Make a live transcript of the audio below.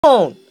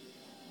phone!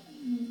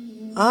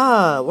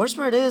 Worst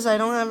part is I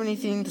don't have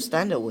anything to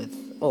stand it with.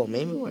 Oh,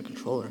 maybe my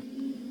controller.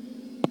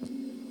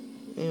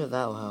 Maybe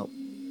that'll help.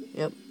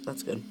 Yep,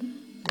 that's good.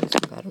 Need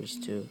some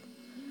batteries too.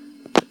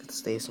 I could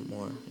stay some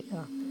more.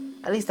 Yeah.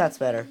 At least that's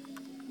better.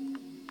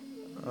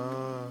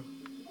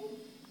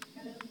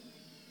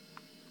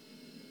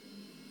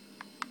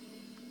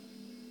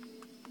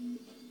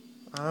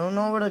 I don't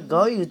know where to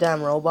go, you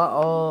damn robot.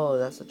 Oh,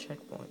 that's a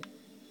checkpoint.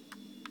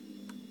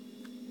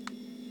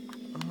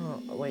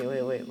 Oh, wait.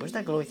 Where's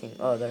that glowy thing?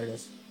 Oh, there it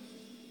is.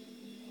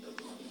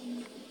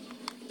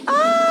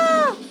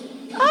 Ah!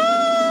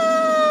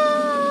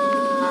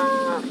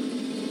 Ah!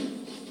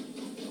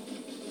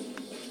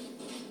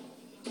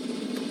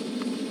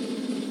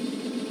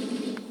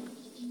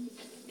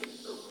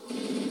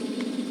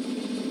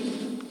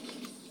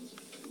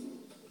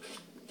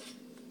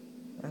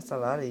 That's a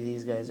lot of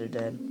these guys are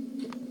dead.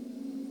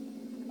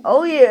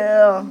 Oh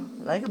yeah,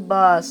 like a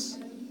boss.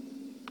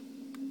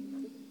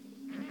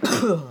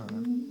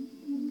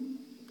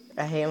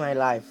 I hate my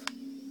life.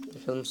 I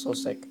feel so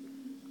sick.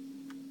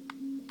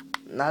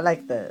 Not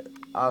like the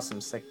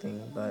awesome sick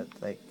thing, but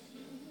like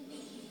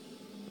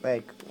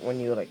when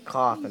you like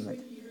cough and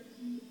like.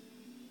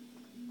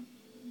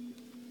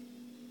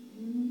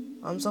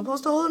 I'm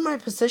supposed to hold my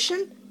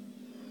position?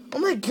 Oh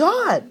my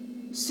god!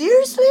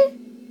 Seriously?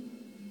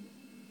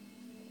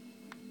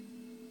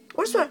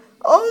 Where's my?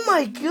 Oh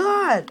my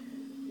god!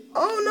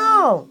 Oh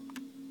no!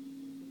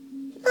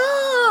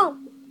 No!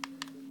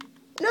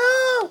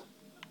 No!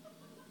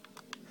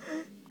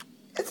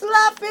 It's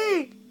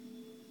laughing!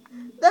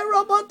 That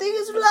robot thing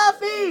is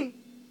laughing!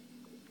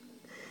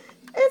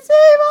 It's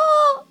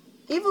evil!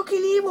 Evil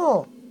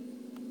Knievel!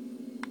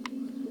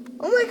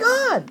 Oh my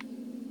god!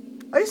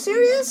 Are you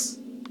serious?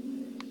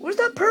 Where's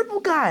that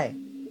purple guy?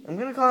 I'm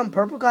gonna call him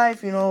Purple Guy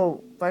if you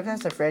know Five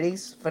Nights at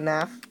Freddy's,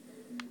 FNAF.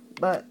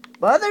 But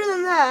other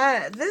than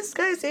that, this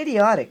guy's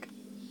idiotic.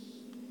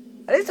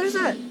 At least there's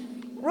that.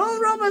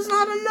 Rolling robot's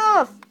not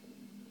enough!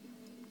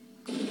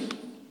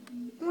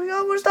 Oh my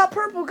god, where's that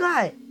purple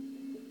guy?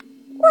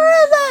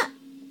 Where is that?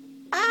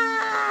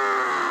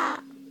 Ah!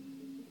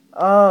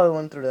 Oh, it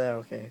went through there,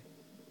 okay.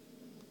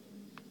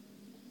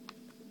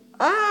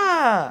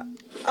 Ah!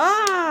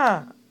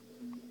 Ah!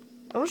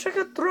 I wish I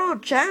could throw a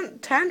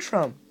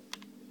tantrum.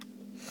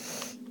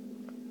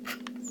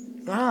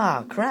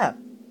 Ah, crap.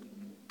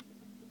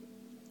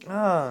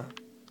 Ah.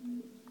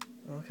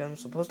 Okay, I'm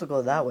supposed to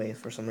go that way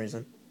for some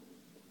reason.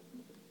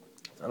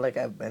 It's not like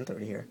I've been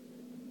through here.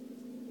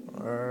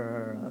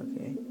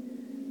 Okay.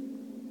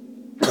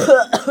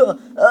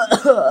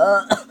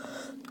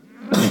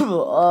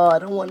 Oh, I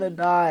don't want to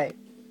die.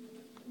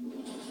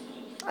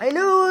 I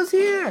knew it was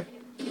here.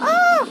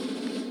 Ah!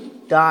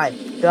 Die.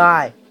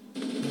 Die.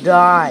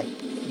 Die.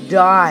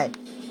 Die.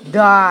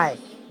 Die.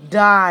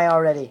 Die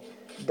already.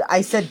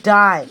 I said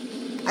die.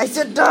 I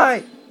said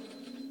die.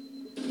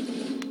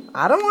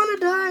 I don't want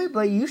to die,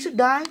 but you should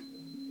die.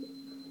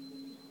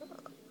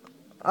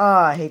 Oh,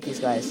 I hate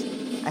these guys.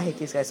 I hate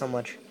these guys so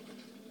much.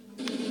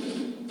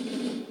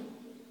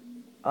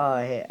 Oh,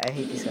 I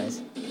hate these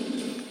guys.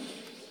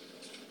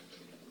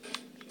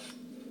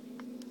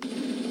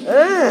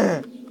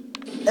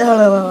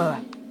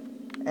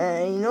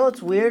 And you know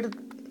what's weird?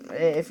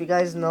 If you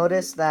guys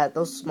notice that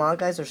those small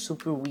guys are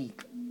super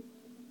weak.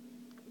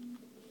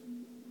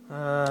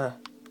 Oh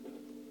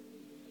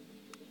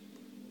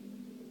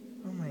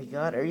my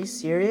god, are you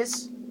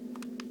serious?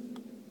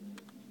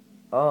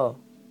 Oh.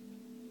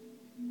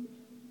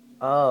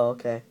 Oh,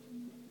 okay.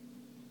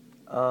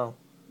 Oh.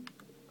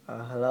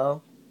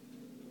 Hello?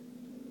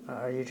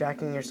 Are you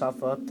jacking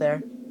yourself up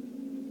there?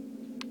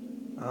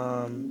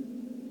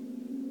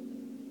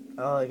 Oh,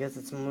 I guess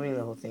it's moving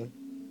the whole thing.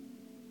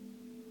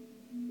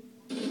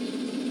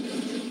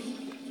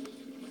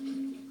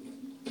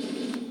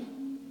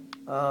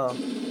 Oh.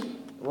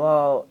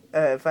 Well,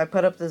 if I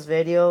put up this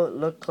video,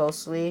 look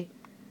closely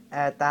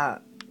at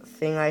that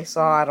thing I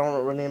saw. I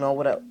don't really know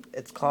what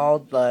it's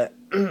called, but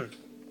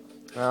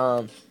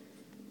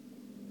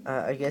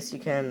I guess you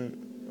can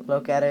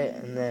look at it,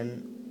 and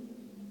then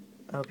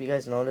I hope you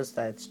guys notice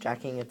that it's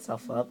jacking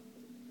itself up.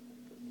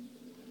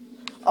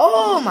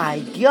 Oh my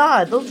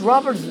god, those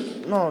robbers,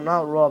 no,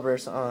 not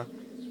robbers, oh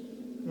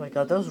my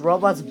god, those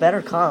robots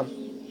better come.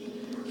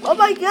 Oh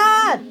my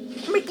god,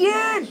 I'm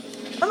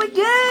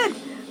again,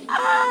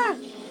 ah!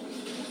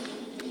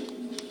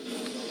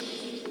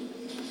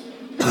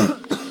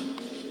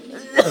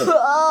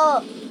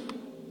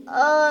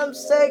 Oh, I'm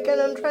sick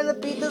and I'm trying to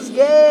beat this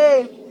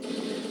game.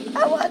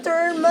 I want to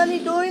earn money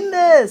doing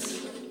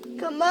this.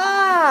 Come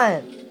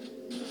on.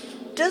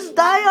 Just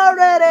die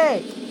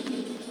already.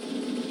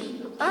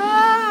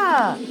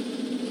 Ah.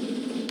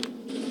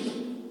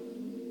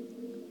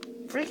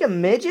 Freaking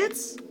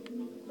midgets.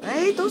 I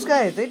hate those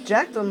guys. They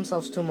jack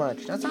themselves too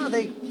much. That's how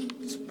they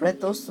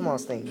spread those small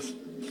things.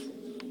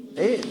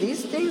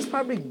 These things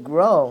probably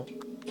grow.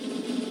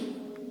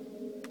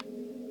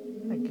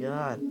 Oh my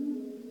god.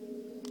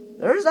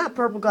 There's that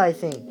purple guy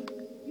thing.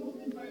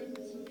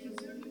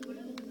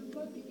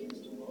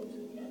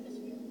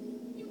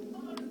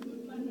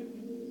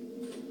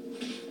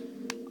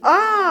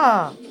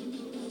 Ah!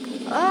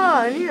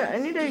 Ah, I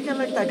need to get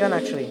like that gun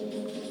actually.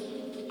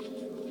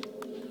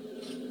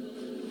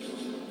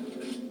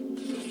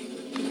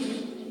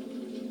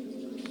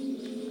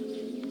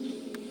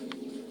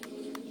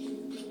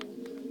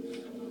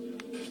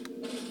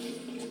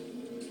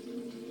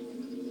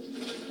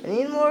 I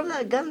need more of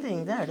that gun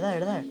thing. There.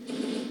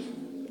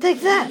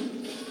 Take that!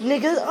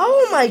 Niggas.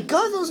 Oh my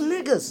god, those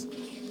niggas!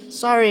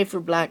 Sorry if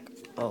you're black.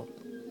 Oh.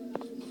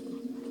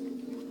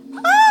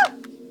 Ah!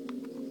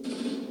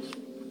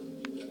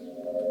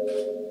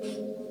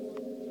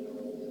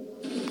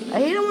 I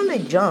hate it when they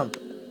jump.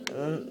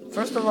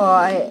 First of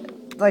all,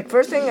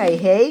 first thing I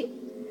hate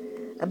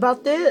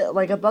about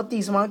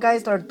these smart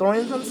guys that are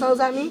throwing themselves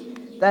at me.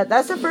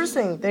 That's the first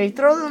thing. They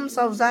throw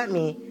themselves at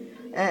me.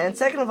 And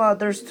second of all,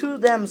 there's too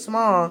damn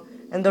small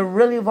and they're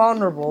really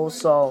vulnerable,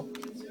 so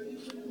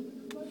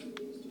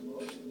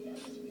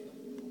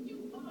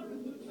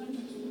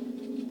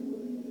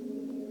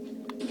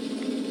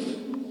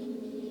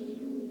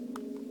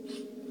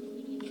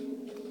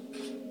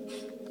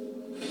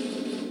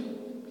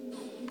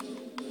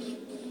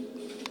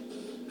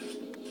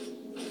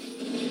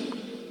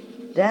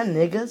damn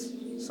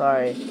niggas.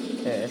 Sorry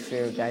if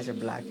you guys are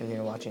black and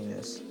you're watching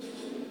this.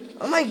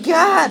 Oh my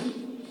god!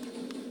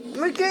 Oh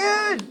my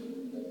god!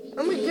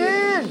 Oh my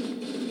god!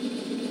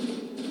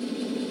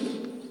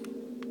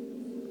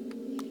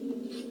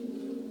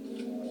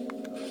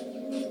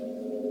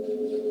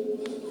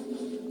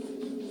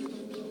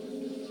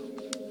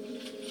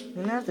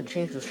 I'm gonna have to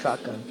change the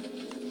shotgun.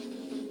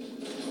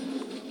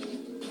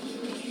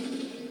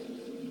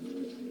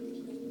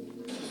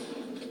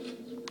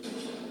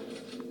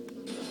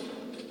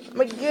 Oh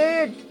my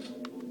god!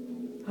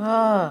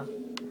 Ah.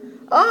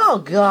 Oh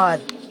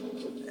god!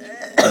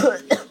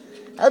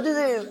 How do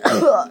they...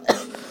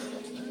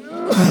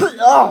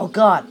 Oh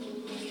god!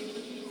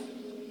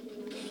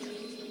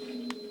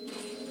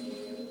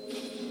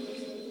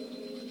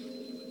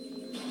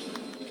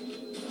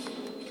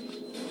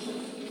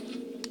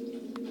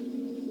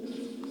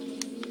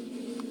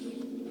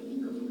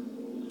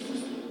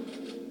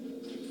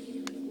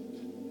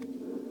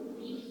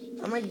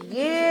 Oh my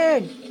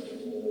god!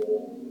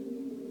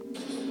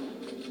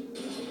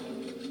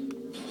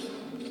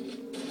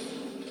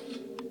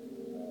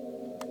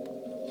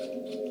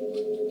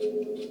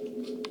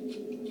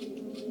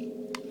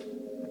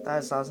 I thought I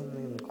saw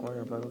something in the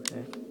corner, but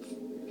okay.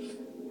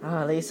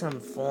 At least I'm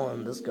full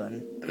on this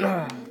gun.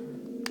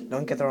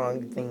 Don't get the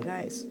wrong thing,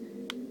 guys.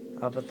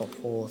 I'll put the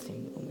full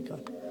thing. Oh my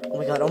god. Oh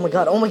my god, oh my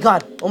god, oh my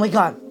god, oh my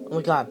god, oh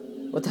my god.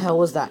 What the hell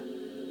was that?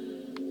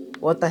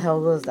 What the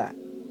hell was that?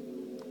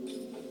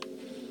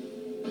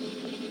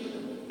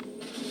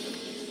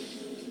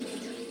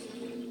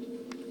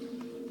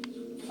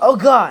 Oh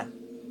god!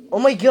 Oh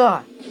my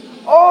god!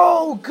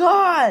 Oh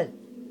god!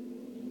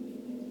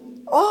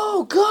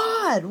 Oh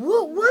god!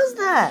 What was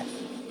that?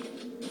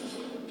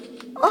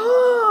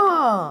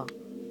 Oh!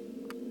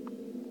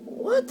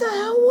 What the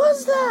hell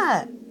was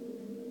that?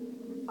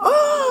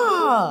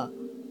 Oh!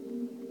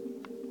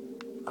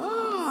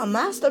 Oh,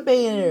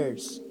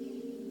 masturbators.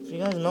 If you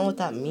guys know what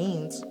that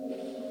means.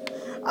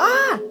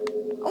 Ah!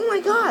 Oh my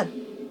god!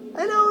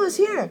 I know it was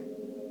here.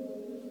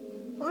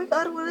 Oh my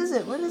god, what is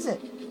it? What is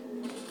it?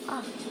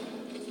 Ah.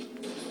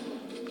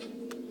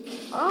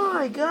 Oh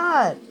my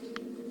god!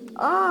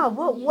 Ah,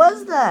 what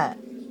was that?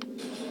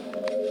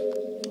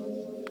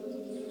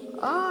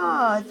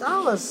 Ah, I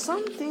thought it was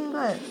something,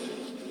 but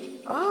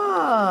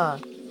ah,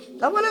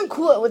 that wouldn't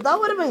cool. That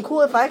would have been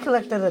cool if I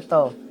collected it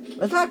though.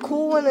 It's not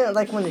cool when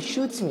it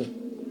shoots me.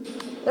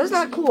 That's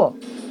not cool.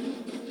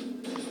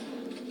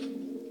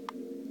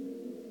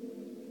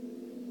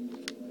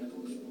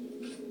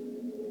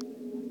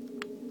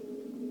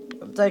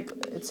 It's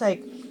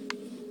like.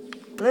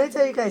 Let me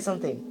tell you guys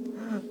something.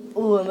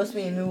 Ooh, it must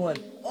be a new one.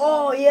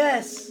 Oh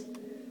yes.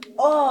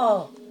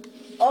 Oh,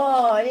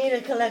 I need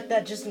to collect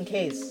that just in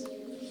case.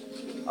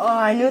 Oh,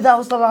 I knew that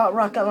was the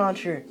rocket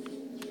launcher.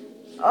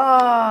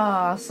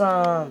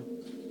 Awesome.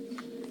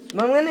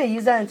 But I'm gonna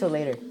use that until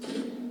later.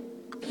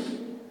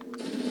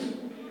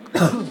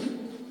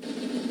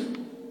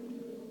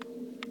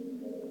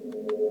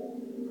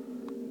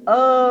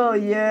 Oh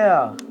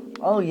yeah.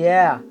 Oh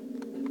yeah.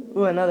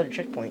 Ooh, another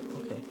checkpoint.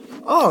 Okay.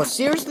 Oh,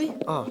 seriously?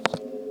 Oh.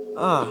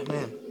 Oh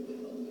man.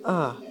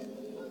 I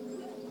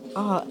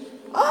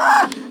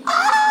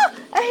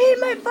hate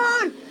my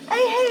phone. I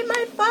hate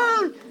my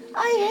phone.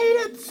 I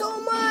hate it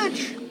so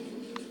much.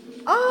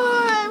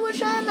 I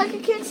wish I had like a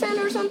kickstand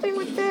or something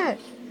with that.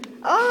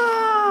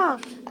 I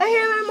hate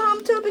my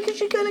mom too because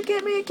she couldn't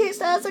get me a case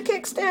that has a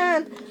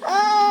kickstand.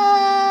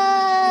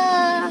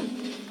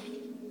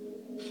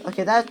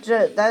 Okay, that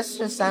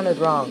just sounded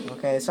wrong.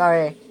 Okay,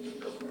 sorry.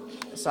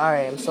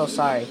 Sorry, I'm so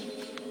sorry.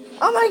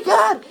 Oh my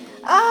god!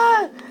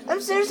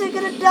 I'm seriously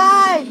gonna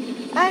die!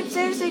 I'm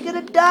seriously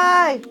gonna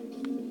die!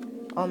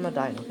 Oh, I'm not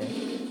dying, okay.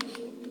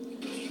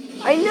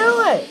 I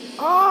knew it!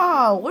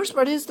 Oh, worst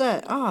part is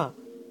that. Oh,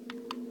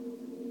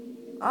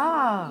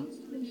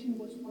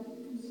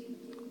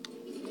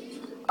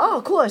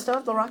 cool, I still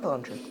have the rocket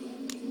launcher.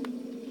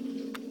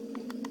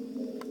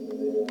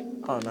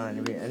 Oh no, I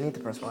need to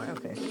press Y.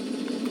 Okay.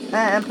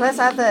 And plus,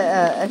 I have the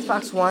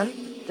Xbox One.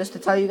 Just to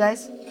tell you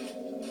guys.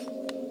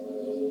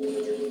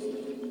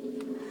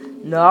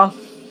 No.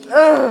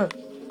 Ugh.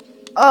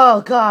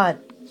 Oh God.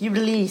 He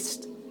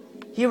released.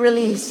 He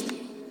released.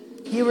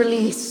 He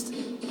released.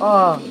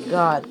 Oh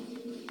God.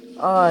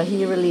 Oh,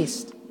 he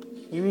released.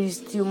 He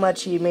released too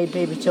much. He made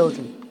baby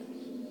children.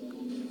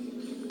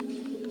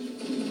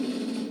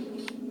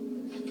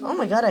 Oh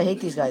my God, I hate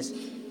these guys.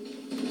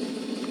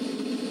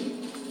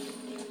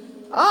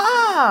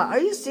 Ah, are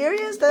you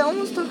serious? That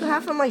almost took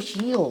half of my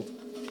shield.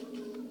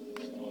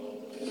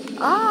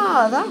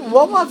 Ah, that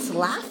robot's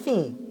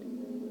laughing.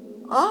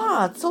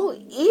 Ah, it's so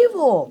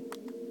evil.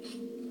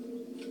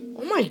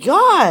 Oh my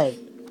God.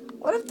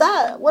 What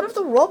if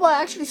the robot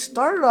actually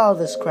started all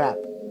this crap?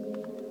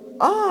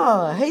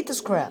 Ah, I hate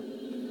this crap.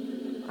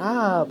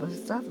 Ah, but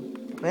it's not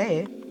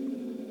bad.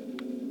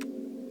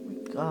 Oh my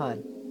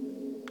God.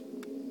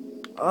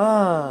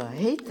 Ah, I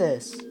hate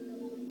this.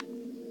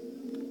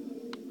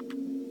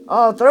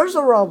 Oh, there's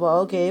a robot.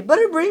 Okay, it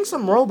better bring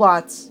some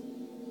robots.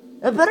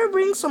 It better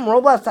bring some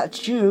robots that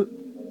shoot.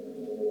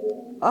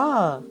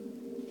 Ah.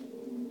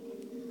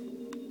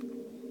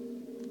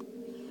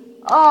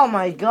 Oh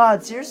my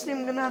God, seriously,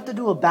 I'm gonna have to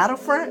do a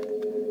battlefront?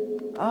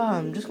 Oh,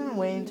 I'm just gonna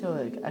wait until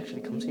it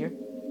actually comes here.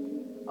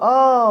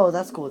 Oh,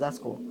 that's cool, that's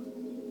cool.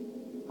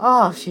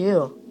 Oh,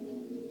 phew.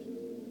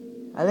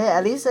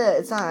 At least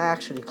it's not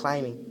actually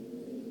climbing.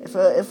 If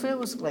it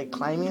was like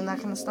climbing and that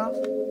kind of stuff.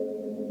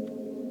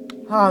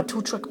 Ah,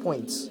 2 trick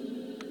points.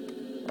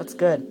 That's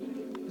good.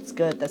 That's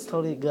good, that's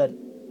totally good.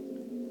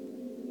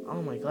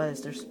 Oh my God,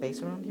 is there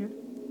space around here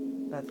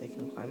that they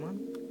can climb on?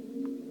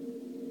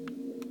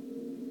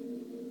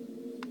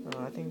 Oh,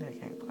 I think they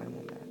can't climb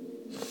on that.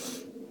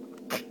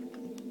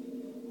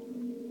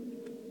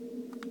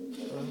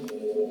 Oh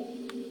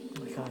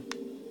my God.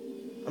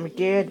 I'm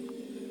scared.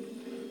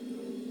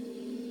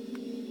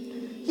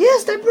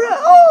 Yes, they brought.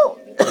 Oh!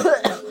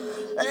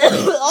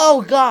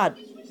 Oh God.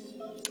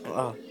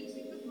 Oh.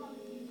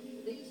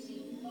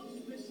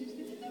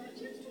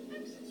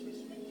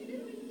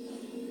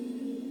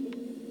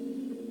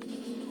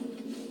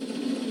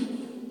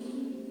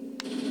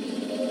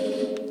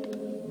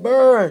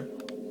 Burn!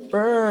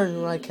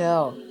 Burn like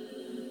hell.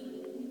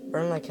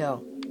 Burn like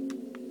hell.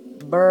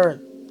 Burn.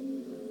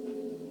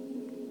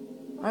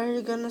 Are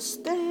you gonna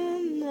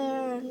stand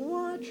there and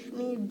watch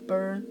me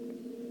burn?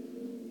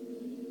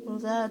 Well,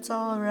 that's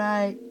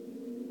alright.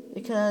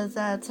 Because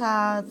that's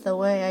how the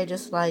way I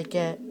just like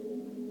it.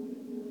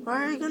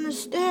 Are you gonna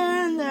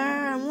stand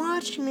there and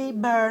watch me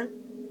burn?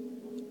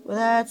 Well,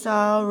 that's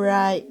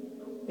alright.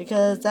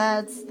 Because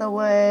that's the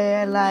way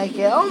I like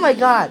it. Oh my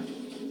God!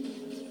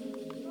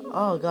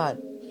 Oh God.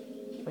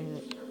 Wait a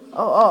minute.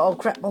 Oh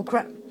crap, oh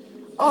crap.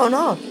 Oh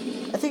no!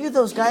 I think that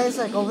those guys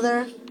like over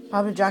there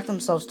probably jack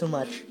themselves too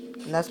much.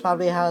 And that's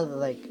probably how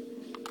like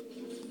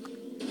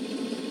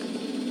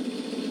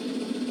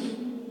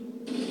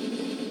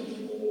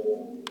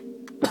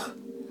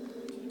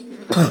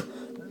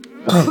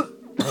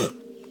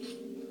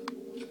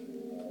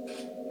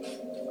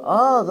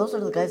oh, those are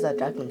the guys that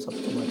jack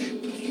themselves too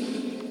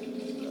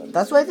much.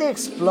 That's why they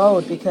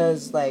explode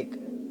because like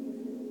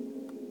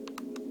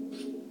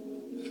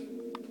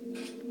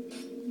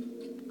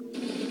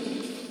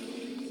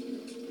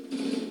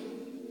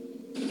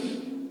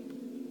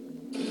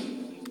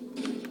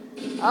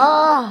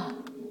ah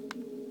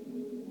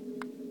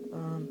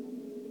um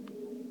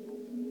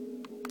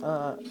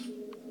uh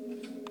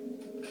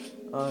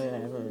oh yeah, I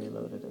haven't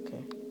reloaded,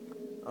 okay.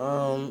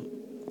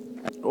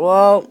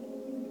 Well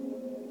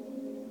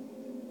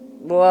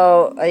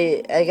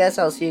I guess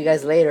I'll see you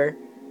guys later.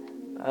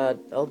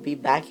 I'll be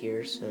back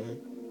here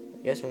soon.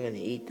 I guess I'm gonna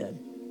eat then.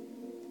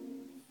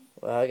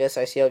 Well, I guess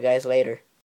I see you guys later.